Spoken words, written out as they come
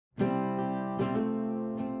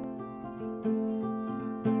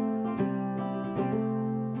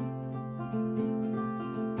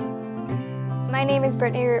My name is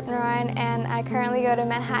Brittany Roopnarine, and I currently go to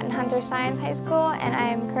Manhattan Hunter Science High School, and I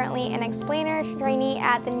am currently an explainer trainee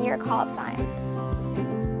at the New York Hall of Science.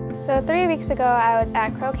 So 3 weeks ago, I was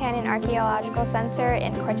at Crow Canyon Archaeological Center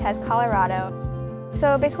in Cortez, Colorado.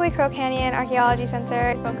 So basically, Crow Canyon Archaeology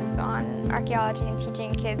Center focuses on archaeology and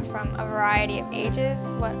teaching kids from a variety of ages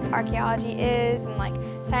what archaeology is and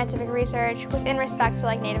scientific research within respect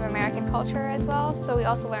to Native American culture as well. So we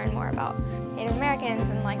also learn more about Native Americans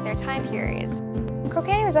and their time periods. Crow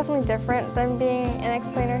Canyon was definitely different than being an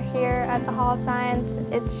explainer here at the Hall of Science.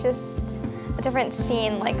 It's just a different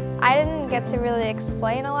scene. I didn't get to really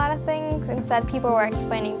explain a lot of things. Instead, people were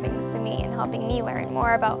explaining things to me and helping me learn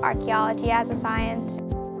more about archaeology as a science.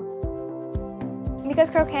 Because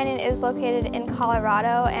Crow Canyon is located in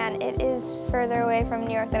Colorado and it is further away from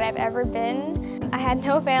New York than I've ever been, I had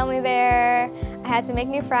no family there, I had to make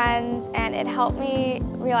new friends, and it helped me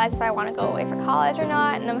realize if I want to go away for college or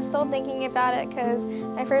not, and I'm still thinking about it because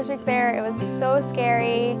my first week there, it was so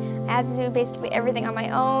scary. I had to do basically everything on my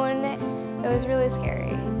own. It was really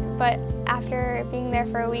scary. But after being there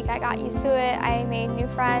for a week, I got used to it. I made new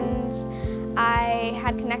friends. I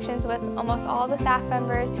had connections with almost all of the staff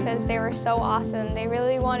members because they were so awesome. They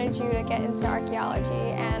really wanted you to get into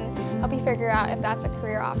archaeology and help you figure out if that's a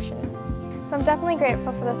career option. So I'm definitely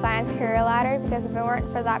grateful for the Science Career Ladder because if it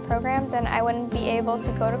weren't for that program, then I wouldn't be able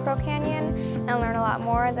to go to Crow Canyon and learn a lot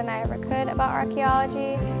more than I ever could about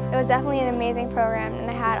archaeology. It was definitely an amazing program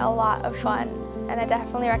and I had a lot of fun, and I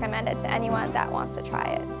definitely recommend it to anyone that wants to try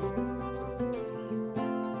it.